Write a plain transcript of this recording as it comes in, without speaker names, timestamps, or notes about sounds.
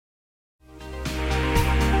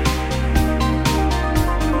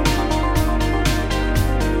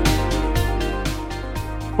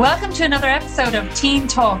Welcome to another episode of Teen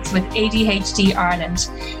Talks with ADHD Ireland,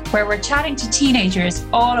 where we're chatting to teenagers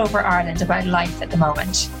all over Ireland about life at the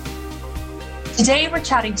moment. Today we're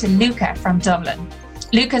chatting to Lukka from Dublin.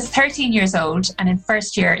 Lukka's 13 years old and in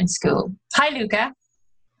first year in school. Hi Lukka.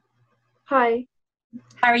 Hi.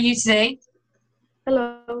 How are you today?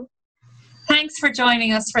 Hello. Thanks for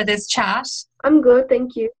joining us for this chat. I'm good,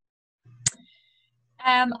 thank you.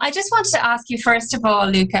 I just wanted to ask you, first of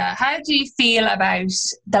all, Lukka, how do you feel about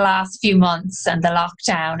the last few months and the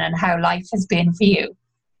lockdown and how life has been for you?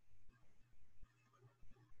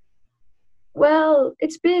 Well,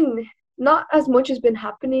 it's been not as much has been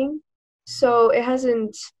happening, so it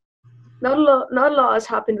hasn't, not a lot has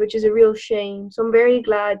happened, which is a real shame. So I'm very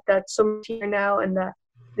glad that summer's here now and that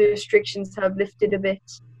the restrictions have lifted a bit.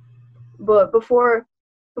 But before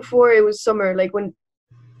it was summer, like when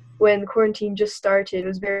quarantine just started, it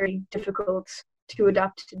was very difficult to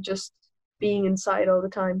adapt to just being inside all the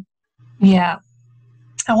time. Yeah.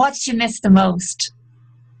 And what did you miss the most?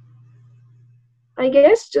 I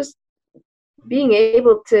guess just being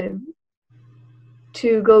able to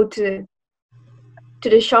go to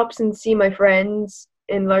the shops and see my friends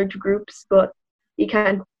in large groups, but you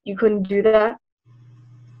couldn't do that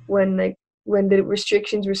when the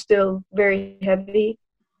restrictions were still very heavy.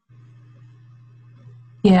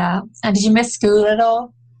 Yeah. And did you miss school at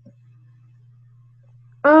all?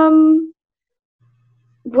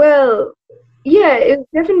 Well, yeah, it's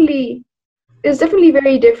definitely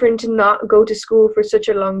very different to not go to school for such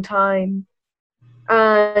a long time.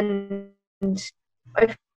 And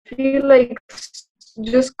I feel like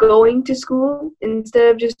just going to school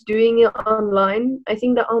instead of just doing it online. I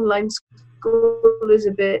think that online school is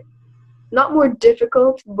a bit not more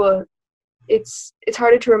difficult, but it's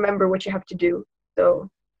harder to remember what you have to do. So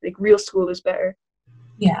like real school is better.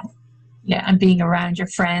 Yeah. Yeah. And being around your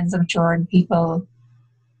friends, I'm sure, and people.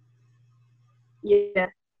 Yeah.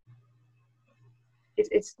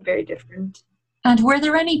 It's very different. And were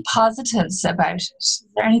there any positives about it? Is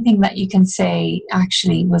there anything that you can say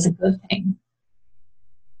actually was a good thing?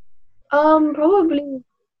 Probably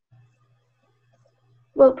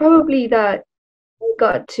that I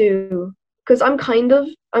got to, because I'm kind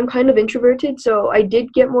of introverted, so I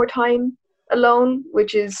did get more time alone,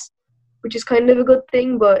 which is kind of a good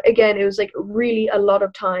thing. But again, it was like really a lot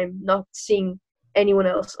of time not seeing anyone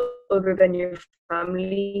else other than your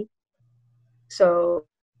family. So,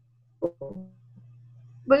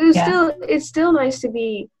 but it's still nice to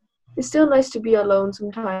be alone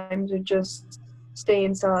sometimes, or just stay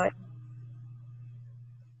inside.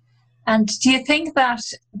 And do you think that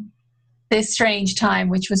this strange time,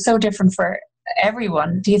 which was so different for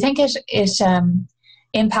everyone, do you think it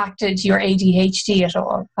impacted your ADHD at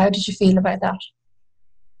all? How did you feel about that?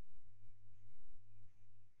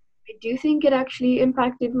 I do think it actually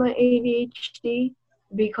impacted my ADHD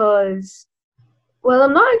because, well,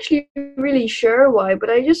 I'm not actually really sure why, but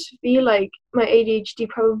I just feel like my ADHD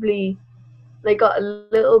probably like got a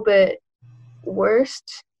little bit worse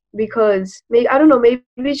because I don't know, maybe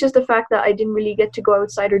it's just the fact that I didn't really get to go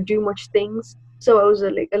outside or do much things, so I was a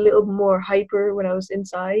little more hyper when I was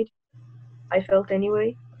inside. I felt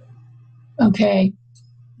anyway. Okay,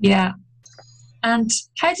 yeah. And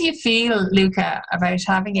how do you feel, Lukka, about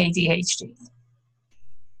having ADHD?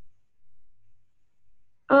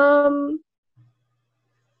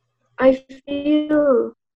 I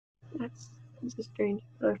feel this is strange.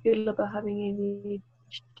 How I feel about having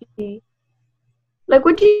ADHD. Like,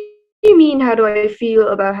 what do you mean? How do I feel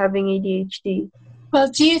about having ADHD? Well,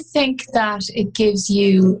 do you think that it gives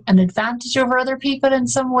you an advantage over other people in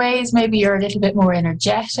some ways? Maybe you're a little bit more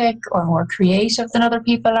energetic or more creative than other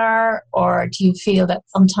people are? Or do you feel that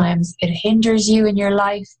sometimes it hinders you in your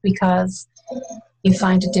life because you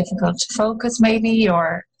find it difficult to focus maybe?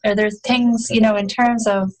 Or are there things, in terms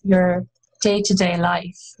of your day-to-day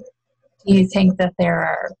life, do you think that there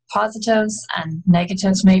are positives and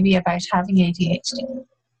negatives maybe about having ADHD?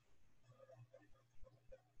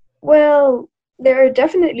 Well, there are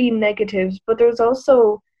definitely negatives, but there's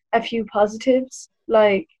also a few positives,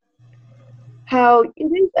 like how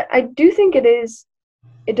I do think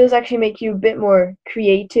it does actually make you a bit more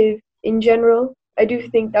creative in general. I do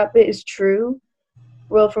think that bit is true,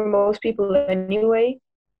 well, for most people anyway.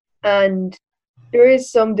 And there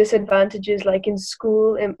is some disadvantages, like in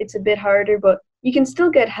school, and it's a bit harder, but you can still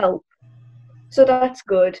get help. So that's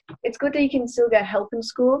good. It's good that you can still get help in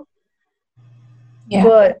school. Yeah.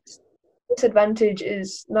 But disadvantage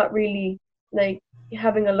is not really like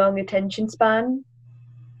having a long attention span.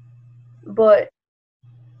 But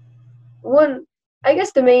I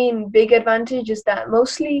guess the main big advantage is that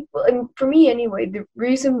mostly, well, and for me anyway, the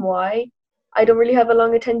reason why I don't really have a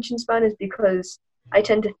long attention span is because I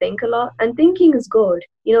tend to think a lot, and thinking is good.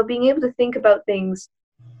 Being able to think about things,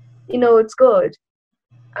 it's good.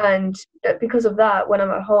 And because of that, when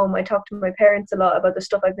I'm at home, I talk to my parents a lot about the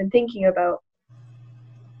stuff I've been thinking about.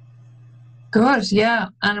 Good, yeah.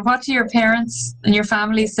 And what do your parents and your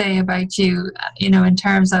family say about you, in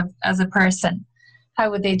terms of as a person? How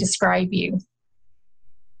would they describe you?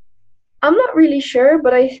 I'm not really sure,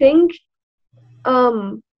 but I think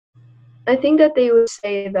that they would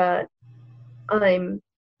say that I'm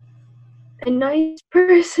a nice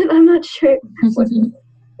person. I'm not sure what.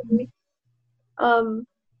 Um,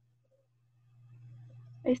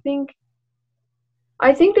 I think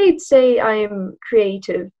they'd say I'm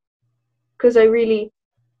creative because I really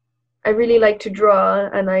like to draw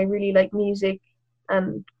and I really like music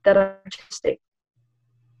and that I'm artistic.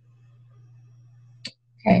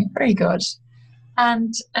 Okay, very good.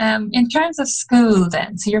 And in terms of school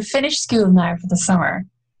then, so you're finished school now for the summer.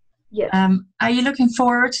 Yes. Are you looking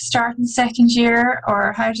forward to starting second year,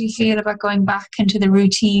 or how do you feel about going back into the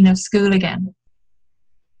routine of school again?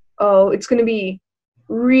 Oh, it's going to be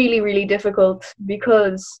really, really difficult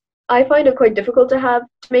because I find it quite difficult to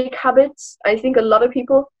make habits. I think a lot of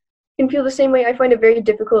people can feel the same way. I find it very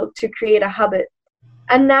difficult to create a habit.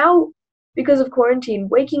 And now, because of quarantine,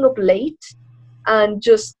 waking up late and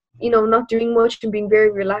just, not doing much and being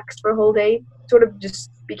very relaxed for a whole day sort of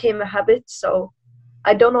just became a habit. So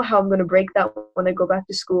I don't know how I'm going to break that when I go back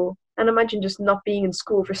to school. And imagine just not being in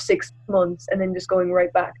school for 6 months and then just going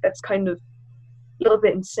right back. That's kind of a little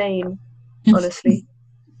bit insane, honestly.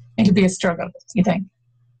 It'll be a struggle, you think?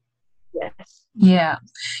 Yes. Yeah.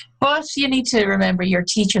 But you need to remember your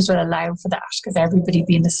teachers will allow for that because everybody will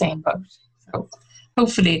be in the same boat. So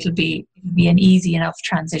hopefully it'll be an easy enough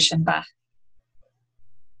transition back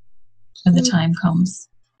when the time comes.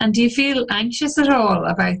 And do you feel anxious at all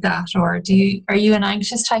about that, or are you an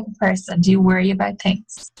anxious type of person? Do you worry about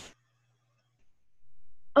things?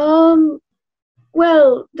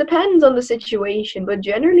 Well, depends on the situation, but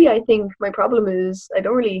generally I think my problem is I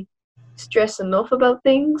don't really stress enough about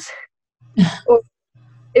things. Or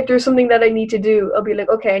if there's something that I need to do, I'll be like,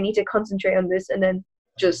 okay, I need to concentrate on this, and then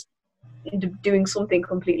just doing something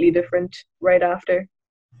completely different right after.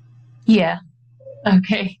 Yeah.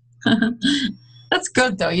 Okay. That's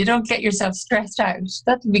good though. You don't get yourself stressed out.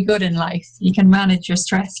 That would be good in life. You can manage your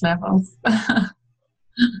stress levels.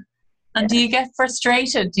 And do you get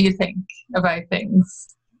frustrated, do you think, about things?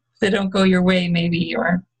 They don't go your way maybe,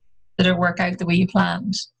 or they don't work out the way you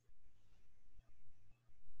planned?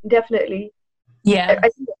 Definitely. Yeah. I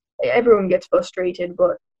think everyone gets frustrated,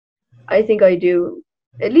 but I think I do.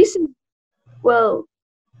 At least, well,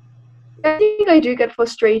 I think I do get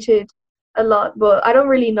frustrated a lot, but I don't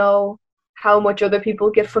really know how much other people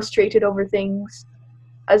get frustrated over things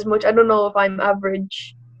as much. I don't know if I'm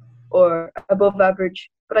average or above average,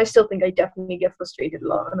 but I still think I definitely get frustrated a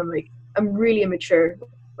lot. And I'm really immature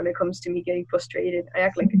when it comes to me getting frustrated. I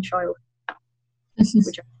act like a child,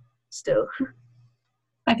 which I still.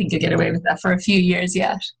 I think you'll get away with that for a few years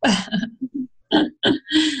yet.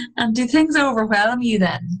 And do things overwhelm you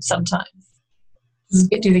then sometimes?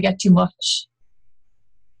 Do they get too much?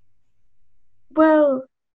 Well,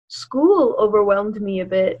 school overwhelmed me a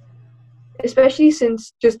bit, especially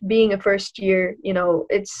since just being a first year,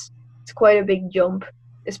 it's quite a big jump,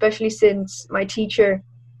 especially since my teacher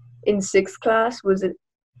in sixth class wasn't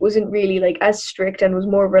really like as strict and was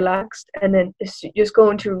more relaxed, and then it's just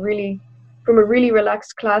going to from a really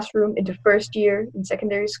relaxed classroom into first year in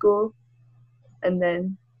secondary school, and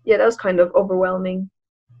then that was kind of overwhelming.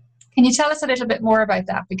 Can you tell us a little bit more about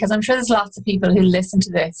that? Because I'm sure there's lots of people who listen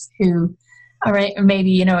to this who are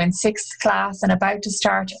maybe, in sixth class and about to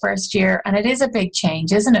start first year. And it is a big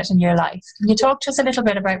change, isn't it, in your life? Can you talk to us a little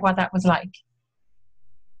bit about what that was like?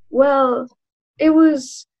 Well, it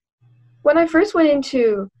was, when I first went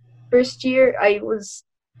into first year, it was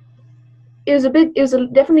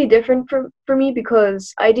definitely different for me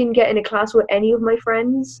because I didn't get in a class with any of my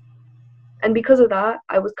friends. And because of that,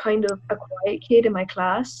 I was kind of a quiet kid in my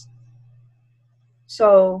class.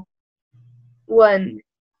 So when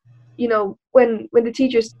the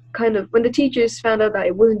teachers found out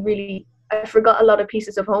that I forgot a lot of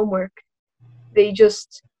pieces of homework, I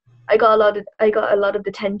got a lot of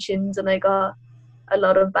detentions and I got a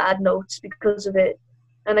lot of bad notes because of it.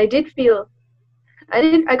 And I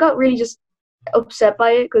got really just upset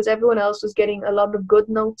by it because everyone else was getting a lot of good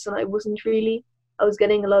notes and I wasn't really. I was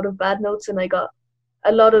getting a lot of bad notes and I got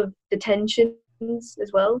a lot of detentions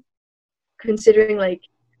as well, considering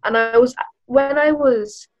when I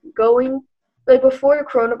was going, before the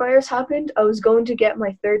coronavirus happened, I was going to get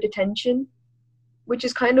my third detention, which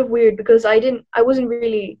is kind of weird because I wasn't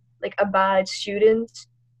really like a bad student.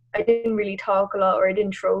 I didn't really talk a lot, or I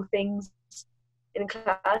didn't throw things in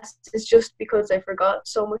class. It's just because I forgot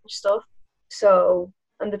so much stuff. So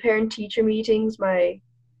on the parent teacher meetings, my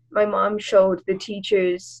mom showed the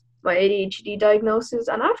teachers my ADHD diagnosis,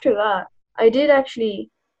 and after that, I did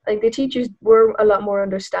actually, like, the teachers were a lot more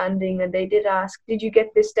understanding, and they did ask, "Did you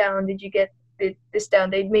get this down? Did you get this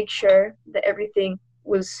down?" They'd make sure that everything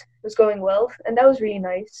was going well, and that was really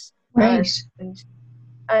nice. Right.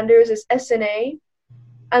 And there was this SNA,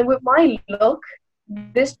 and with my luck,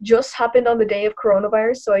 this just happened on the day of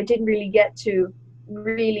coronavirus, so I didn't really get to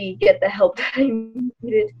really get the help that I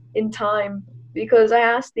needed in time, because I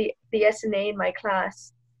asked the SNA in my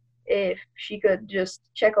class if she could just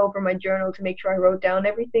check over my journal to make sure I wrote down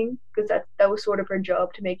everything, because that was sort of her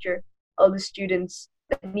job, to make sure all the students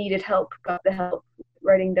that needed help got the help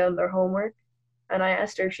writing down their homework. And I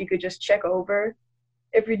asked her if she could just check over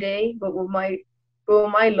every day, but with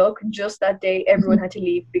my luck, just that day everyone had to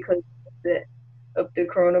leave because of the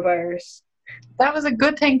coronavirus. That was a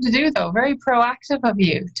good thing to do, though. Very proactive of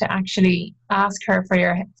you to actually ask her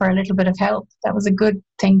for a little bit of help. That was a good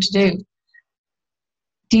thing to do.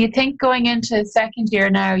 Do you think going into second year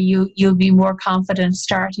now, you'll be more confident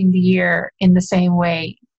starting the year in the same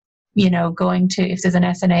way? You know, going to, if there's an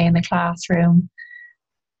SNA in the classroom,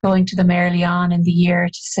 going to them early on in the year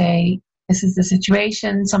to say, this is the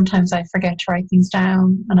situation. Sometimes I forget to write things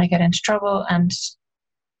down and I get into trouble, and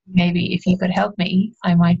maybe if you could help me,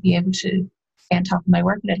 I might be able to stay on top of my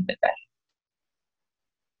work a little bit better.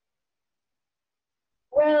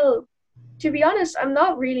 Well, to be honest, I'm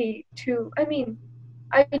not really too. I mean,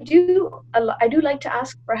 I do like to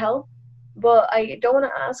ask for help, but I don't want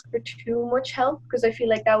to ask for too much help because I feel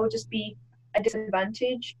like that would just be a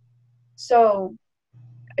disadvantage. So,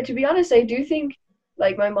 to be honest, I do think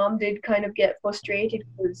like my mom did kind of get frustrated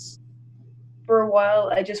because for a while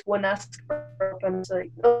I just wouldn't ask for help, and it's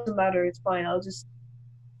like, it doesn't matter, it's fine, I'll just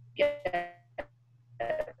get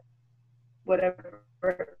whatever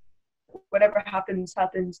whatever happens.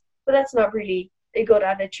 But that's not really a good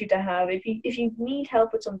attitude to have. If you need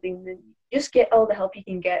help with something, then just get all the help you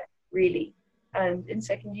can get, really. And in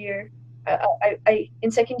second year,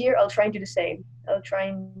 in second year I'll try and do the same. I'll try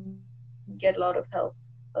and get a lot of help.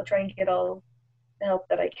 I'll try and get all the help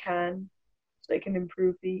that I can, so I can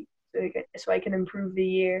improve the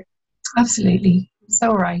year. Absolutely.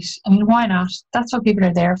 So right. I mean, why not? That's what people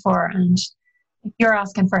are there for. And if you're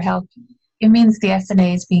asking for help, it means the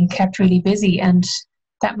SNA is being kept really busy, and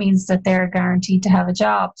that means that they're guaranteed to have a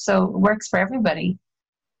job. So it works for everybody.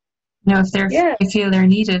 You know, if they feel they're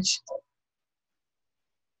needed.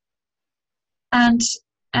 And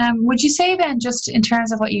would you say then, just in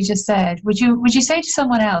terms of what you just said, would you say to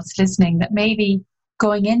someone else listening that maybe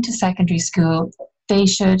going into secondary school, they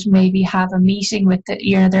should maybe have a meeting with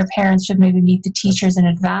their parents should maybe meet the teachers in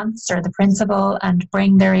advance or the principal and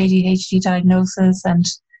bring their ADHD diagnosis and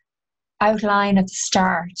outline at the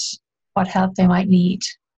start what help they might need?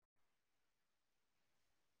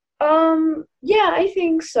 Yeah, I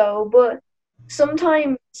think so, but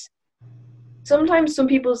sometimes some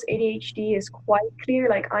people's ADHD is quite clear.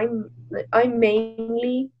 Like I'm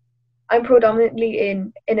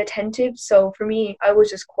predominantly inattentive, so for me I was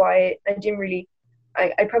just quiet. I didn't really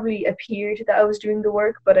I probably appeared that I was doing the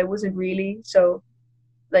work, but I wasn't really. So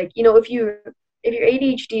like, you know, if your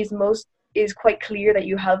ADHD is quite clear that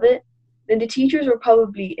you have it, then the teachers will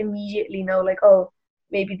probably immediately know, like, oh,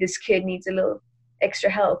 maybe this kid needs a little extra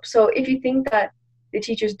help. So if you think that the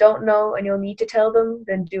teachers don't know and you'll need to tell them,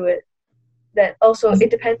 then do it. Then also it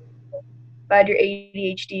depends how bad your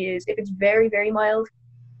ADHD is. If it's very, very mild,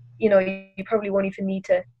 you know, you probably won't even need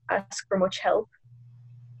to ask for much help.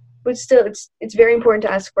 But still, it's very important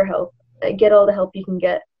to ask for help. Get all the help you can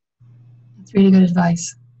get. That's really good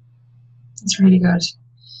advice. That's really good.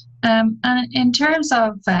 And in terms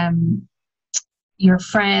of your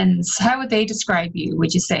friends, how would they describe you,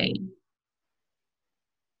 would you say?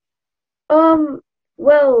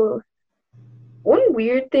 Well, one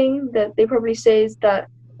weird thing that they probably say is that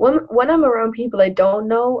when I'm around people I don't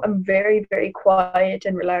know, I'm very, very quiet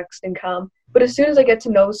and relaxed and calm. But as soon as I get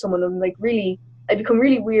to know someone, I become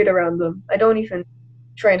really weird around them. I don't even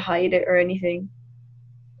try and hide it or anything.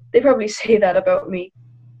 They probably say that about me.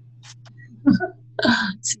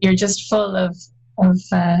 So you're just full of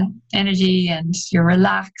energy, and you're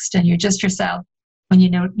relaxed, and you're just yourself when you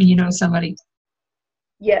know somebody.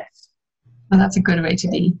 Yes. Well, that's a good way to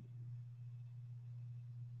be.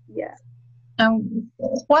 Yeah.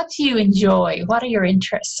 What do you enjoy? What are your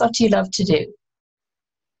interests? What do you love to do?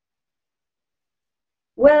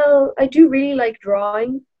 Well, I do really like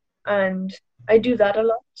drawing, and I do that a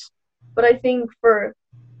lot. But I think for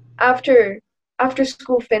after after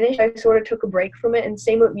school finished, I sort of took a break from it, and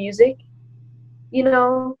same with music,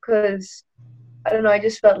 because I don't know, I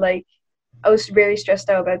just felt like I was very stressed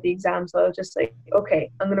out about the exam, so I was just like,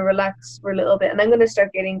 okay, I'm gonna relax for a little bit, and I'm gonna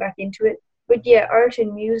start getting back into it. But yeah, art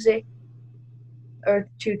and music are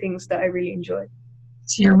two things that I really enjoy.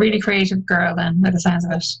 So you're a really creative girl then, by the sounds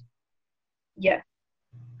of it. Yeah.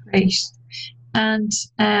 Great. And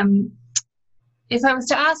if I was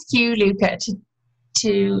to ask you, Lukka,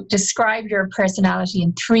 to describe your personality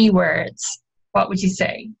in 3 words, what would you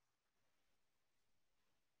say?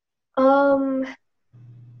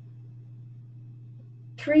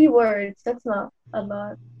 3 words. That's not a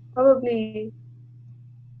lot. Probably.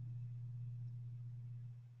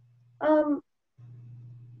 Um,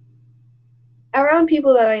 Around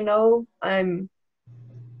people that I know, I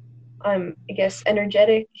guess,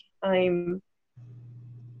 energetic. I'm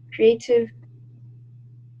creative,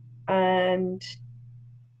 and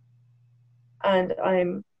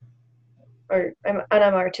I'm I'm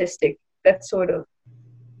artistic. That's sort of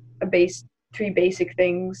a 3 basic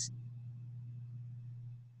things.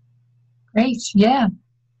 Great, yeah.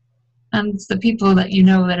 And it's the people that you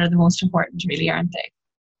know that are the most important, really, aren't they?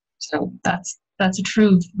 So that's a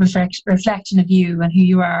true reflection of you and who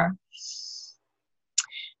you are.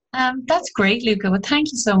 That's great, Lukka. Well,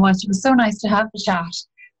 thank you so much. It was so nice to have the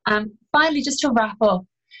chat. Finally, just to wrap up,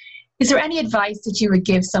 is there any advice that you would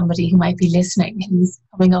give somebody who might be listening, who's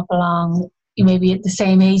coming up along, maybe at the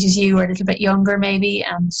same age as you or a little bit younger maybe,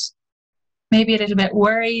 and maybe a little bit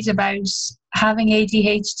worried about having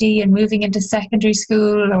ADHD and moving into secondary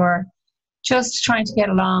school, or just trying to get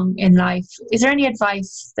along in life? Is there any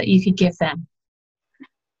advice that you could give them?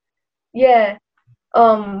 Yeah.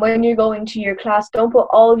 When you're going to your class, don't put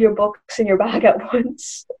all your books in your bag at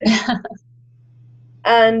once.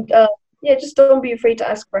 And yeah, just don't be afraid to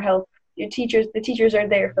ask for help. The teachers are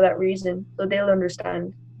there for that reason, so they'll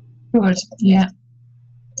understand. Good. Yeah,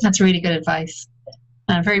 that's really good advice.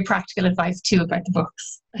 And very practical advice too about the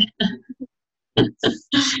books.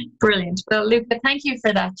 Brilliant. Well, Lukka, thank you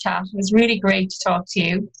for that chat. It was really great to talk to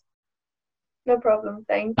you. No problem.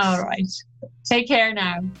 Thanks. All right. Take care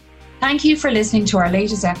now. Thank you for listening to our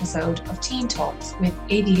latest episode of Teen Talks with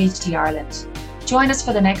ADHD Ireland. Join us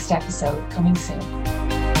for the next episode coming soon.